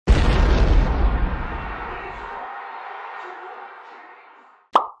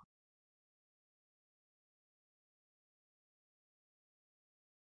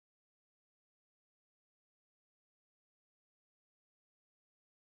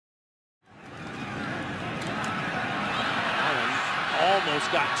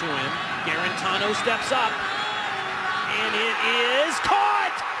almost got to him. Garantano steps up. And it is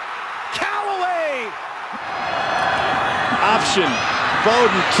caught! Callaway! Option.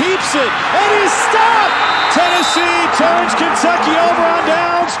 Bowden keeps it, and he's stopped! Tennessee turns Kentucky over on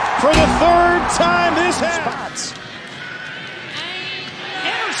downs for the third time this half.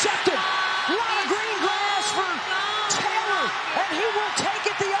 Intercepted. A lot of green grass for Taylor, and he will take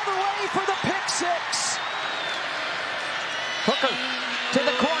it the other way for the pick six. Hooker to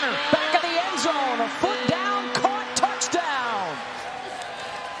the corner, back of the end zone, a foot down, caught, touchdown.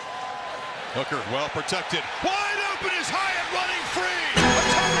 Hooker well protected, wide open is Hyatt running free. A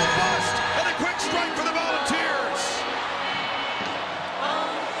total bust and a quick strike for the Volunteers.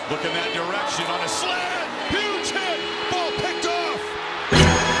 Look in that direction on a slant, huge hit, ball picked off.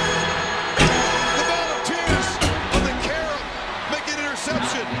 The Volunteers on the carry make an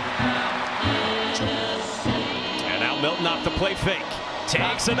interception. And now Milton off the play fake.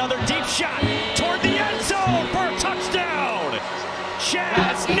 Takes another deep shot toward the end zone for a touchdown.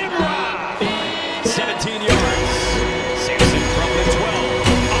 Chaz Nimrod, 17 yards. Sampson from the 12,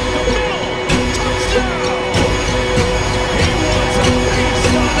 up the middle, touchdown. He was a beast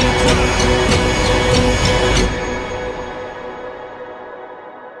on that drive.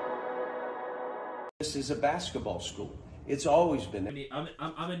 This is a basketball school. It's always been. I'm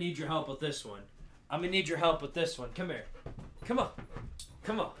gonna need your help with this one. I'm gonna need your help with this one. Come here. Come on.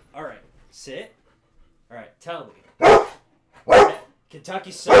 Come on. All right. Sit. All right. Tell me.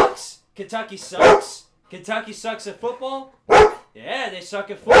 Kentucky sucks. Kentucky sucks. Kentucky sucks at football. Yeah, they suck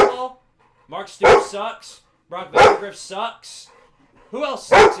at football. Mark Stoops sucks. Brock Vandagriff sucks. Who else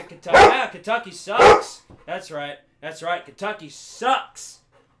sucks at Kentucky? Yeah, Kentucky sucks. That's right. That's right. Kentucky sucks.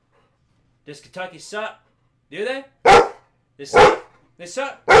 Does Kentucky suck? Do they? They suck. They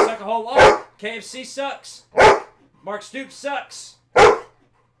suck. They suck a whole lot. KFC sucks. Mark Stoops sucks.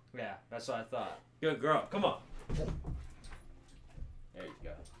 Yeah, that's what I thought. Good girl. Come on. There you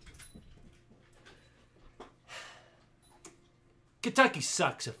go. Kentucky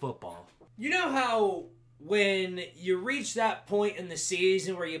sucks at football. You know how when you reach that point in the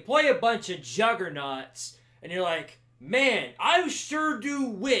season where you play a bunch of juggernauts and you're like, man, I sure do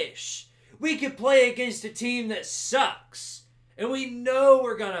wish we could play against a team that sucks and we know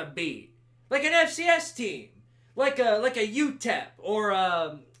we're gonna beat, like an FCS team, like a UTEP or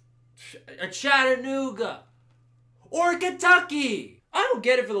a Chattanooga or Kentucky. I don't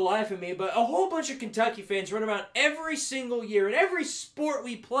get it for the life of me, but a whole bunch of Kentucky fans run around every single year in every sport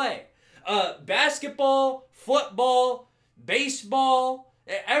we play. Basketball, football, baseball.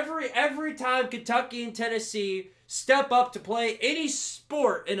 Every time Kentucky and Tennessee step up to play any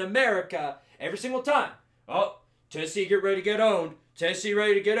sport in America, every single time. Oh, Tennessee get ready to get owned. Tennessee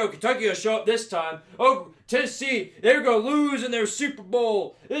ready to get owned. Kentucky will show up this time. Oh, Tennessee, they're going to lose in their Super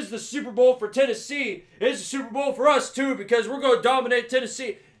Bowl. This is the Super Bowl for Tennessee. It's the Super Bowl for us, too, because we're going to dominate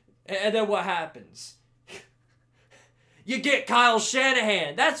Tennessee. And then what happens? You get Kyle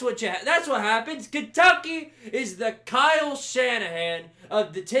Shanahan. That's what happens. Kentucky is the Kyle Shanahan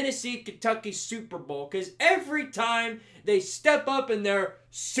of the Tennessee-Kentucky Super Bowl, because every time they step up in their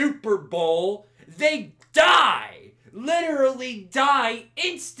Super Bowl, they die. Literally die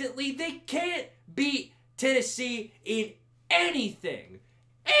instantly. They can't beat Tennessee in anything.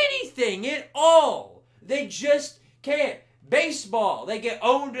 Anything at all. They just can't. Baseball, they get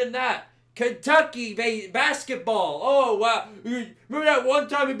owned in that. Kentucky basketball. Oh, wow. Remember that one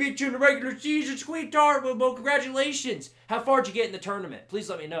time we beat you in the regular season, Squidtard? Well, congratulations. How far did you get in the tournament? Please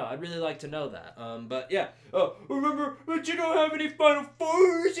let me know. I'd really like to know that. But yeah. Remember, but you don't have any Final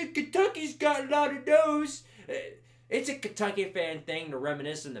Fours, and Kentucky's got a lot of those. It's a Kentucky fan thing to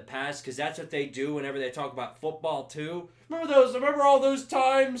reminisce in the past, because that's what they do whenever they talk about football, too. Remember all those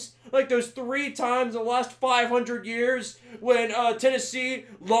times? Like those 3 times in the last 500 years when Tennessee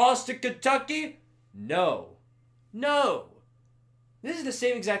lost to Kentucky? No. No. This is the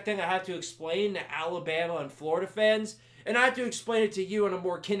same exact thing I have to explain to Alabama and Florida fans, and I have to explain it to you on a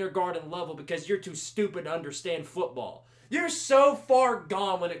more kindergarten level because you're too stupid to understand football. You're so far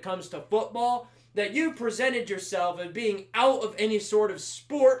gone when it comes to football that you presented yourself as being out of any sort of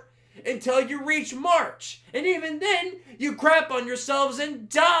sport until you reach March. And even then, you crap on yourselves and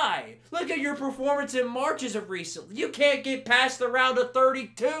die. Look at your performance in Marches of recently. You can't get past the round of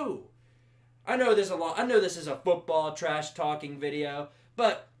 32. I know this is a football trash talking video,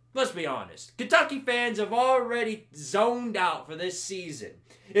 but let's be honest. Kentucky fans have already zoned out for this season.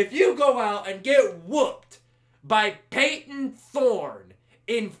 If you go out and get whooped by Peyton Thorne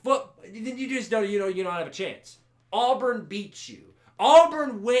in football, you just don't, you don't have a chance. Auburn beats you.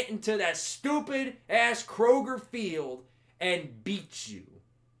 Auburn went into that stupid-ass Kroger Field and beat you.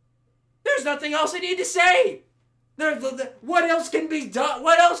 There's nothing else I need to say. What else can be done?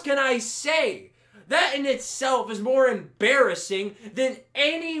 What else can I say? That in itself is more embarrassing than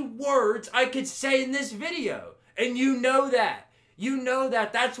any words I could say in this video. And you know that. You know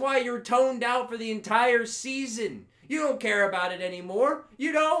that. That's why you're toned out for the entire season. You don't care about it anymore.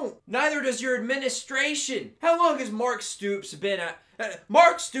 You don't. Neither does your administration. How long has Mark Stoops been at...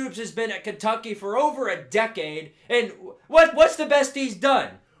 Mark Stoops has been at Kentucky for over a decade. And what's the best he's done?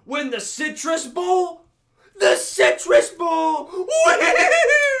 Win the Citrus Bowl? The Citrus Bowl! Woo!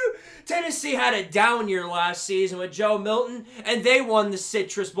 Tennessee had a down year last season with Joe Milton, and they won the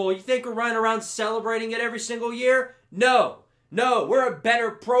Citrus Bowl. You think we're running around celebrating it every single year? No. No, we're a better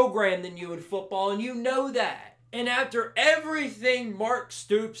program than you in football, and you know that. And after everything Mark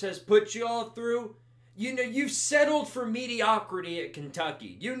Stoops has put you all through, you know, you've settled for mediocrity at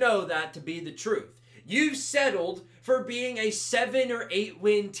Kentucky. You know that to be the truth. You've settled for being a 7 or 8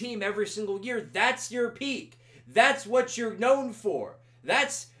 win team every single year. That's your peak. That's what you're known for.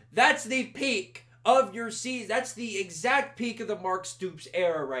 That's the peak of your season. That's the exact peak of the Mark Stoops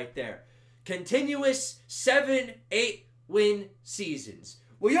era right there. Continuous 7, 8 win seasons.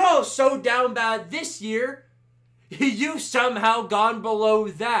 Well, y'all so down bad this year, you've somehow gone below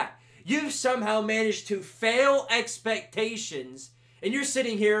that. You've somehow managed to fail expectations, and you're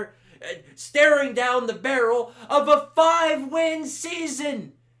sitting here staring down the barrel of a 5-win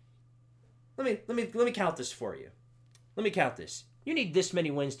season. Let me count this for you. Let me count this. You need this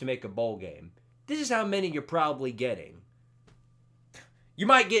many wins to make a bowl game. This is how many you're probably getting. You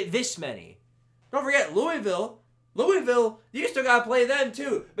might get this many. Don't forget Louisville. Louisville, you still got to play them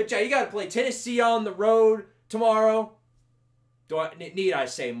too. But yeah, you got to play Tennessee on the road tomorrow. Need I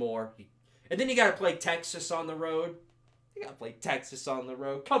say more? And then you got to play Texas on the road. You got to play Texas on the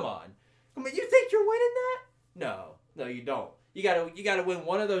road. Come on. You think you're winning that? No, you don't. You got to win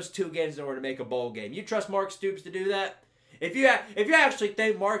one of those 2 games in order to make a bowl game. You trust Mark Stoops to do that? If you actually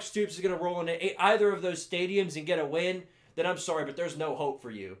think Mark Stoops is going to roll into either of those stadiums and get a win, then I'm sorry, but there's no hope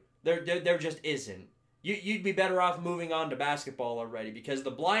for you. There just isn't. You'd be better off moving on to basketball already, because the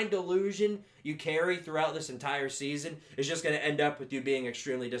blind delusion you carry throughout this entire season is just going to end up with you being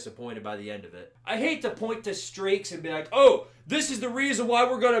extremely disappointed by the end of it. I hate to point to streaks and be like, oh, this is the reason why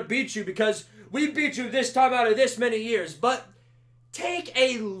we're going to beat you, because we beat you this time out of this many years. But take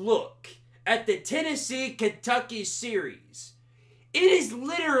a look at the Tennessee-Kentucky series. It is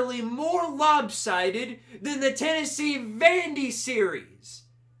literally more lopsided than the Tennessee-Vandy series.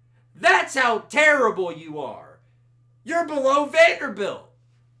 That's how terrible you are. You're below Vanderbilt.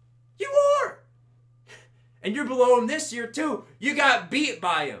 You are. And you're below them this year, too. You got beat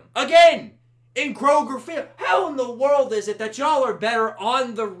by them. Again, in Kroger Field. How in the world is it that y'all are better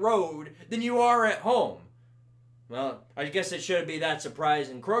on the road than you are at home? Well, I guess it shouldn't be that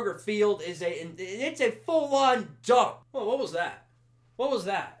surprising. Kroger Field is a full-on dump. Well, what was that? What was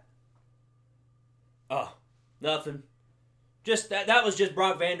that? Oh, nothing. Just that was just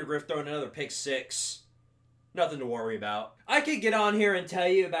Brock Vandagriff throwing another pick 6. Nothing to worry about. I could get on here and tell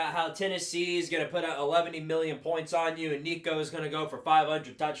you about how Tennessee is going to put out 11 million points on you and Nico is going to go for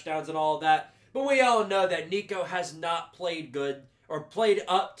 500 touchdowns and all of that. But we all know that Nico has not played good or played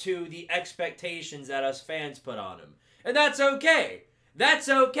up to the expectations that us fans put on him. And that's okay. That's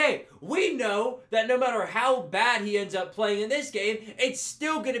okay. We know that no matter how bad he ends up playing in this game, it's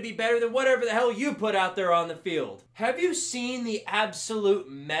still going to be better than whatever the hell you put out there on the field. Have you seen the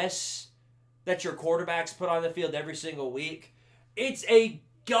absolute mess that your quarterbacks put on the field every single week? It's a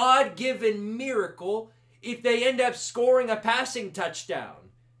God-given miracle if they end up scoring a passing touchdown.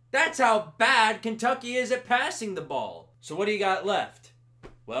 That's how bad Kentucky is at passing the ball. So what do you got left?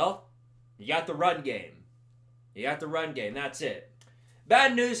 Well, you got the run game. You got the run game. That's it.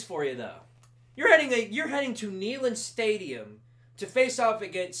 Bad news for you, though. You're heading to Neyland Stadium to face off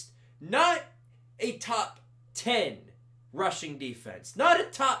against not a top 10 rushing defense, not a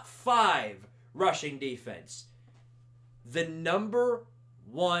top 5 rushing defense, the number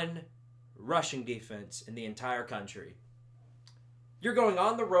 1 rushing defense in the entire country. You're going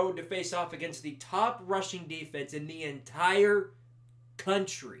on the road to face off against the top rushing defense in the entire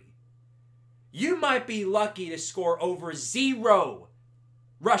country. You might be lucky to score over 0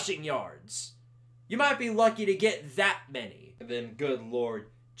 rushing yards. You might be lucky to get that many. And then, good Lord,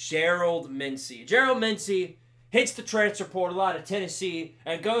 Gerald Mincey. Gerald Mincey hits the transfer portal out of Tennessee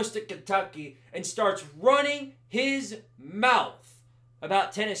and goes to Kentucky and starts running his mouth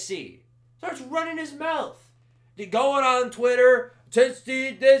about Tennessee. Starts running his mouth. Going on Twitter,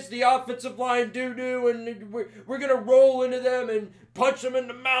 Tennessee, this, the offensive line doo-doo, and we're going to roll into them and punch them in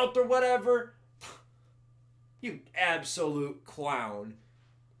the mouth or whatever. You absolute clown.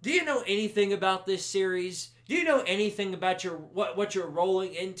 Do you know anything about this series? Do you know anything about what you're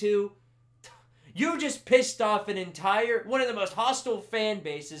rolling into? You just pissed off one of the most hostile fan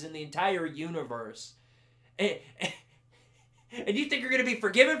bases in the entire universe. And you think you're going to be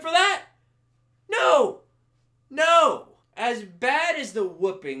forgiven for that? No! No! As bad as the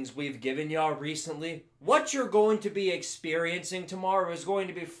whoopings we've given y'all recently, what you're going to be experiencing tomorrow is going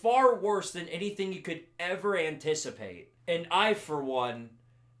to be far worse than anything you could ever anticipate. And I, for one,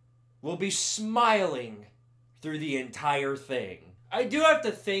 will be smiling through the entire thing. I do have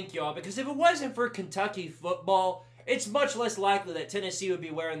to thank y'all, because if it wasn't for Kentucky football, it's much less likely that Tennessee would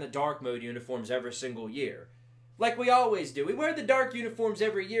be wearing the dark mode uniforms every single year. Like we always do. We wear the dark uniforms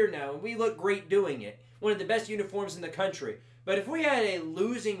every year now, and we look great doing it. One of the best uniforms in the country. But if we had a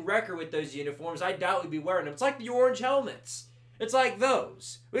losing record with those uniforms, I doubt we'd be wearing them. It's like the orange helmets. It's like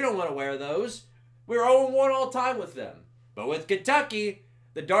those. We don't want to wear those. We're 0-1 all time with them. But with Kentucky,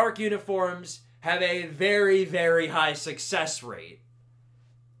 the dark uniforms have a very, very high success rate.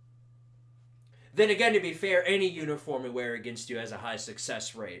 Then again, to be fair, any uniform we wear against you has a high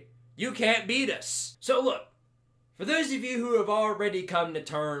success rate. You can't beat us. So look, for those of you who have already come to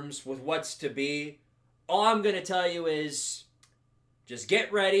terms with what's to be, all I'm going to tell you is just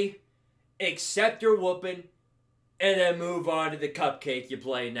get ready, accept your whooping, and then move on to the cupcake you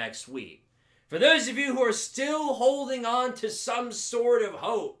play next week. For those of you who are still holding on to some sort of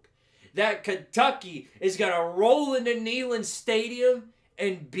hope that Kentucky is going to roll into Neyland Stadium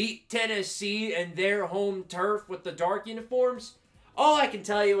and beat Tennessee and their home turf with the dark uniforms, all I can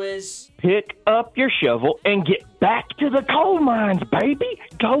tell you is, pick up your shovel and get back to the coal mines, baby.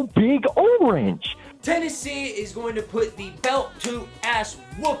 Go Big Orange. Tennessee is going to put the belt-to-ass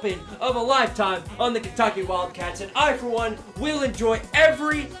whooping of a lifetime on the Kentucky Wildcats, and I, for one, will enjoy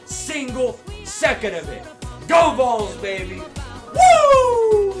every single second of it. Go Vols, baby!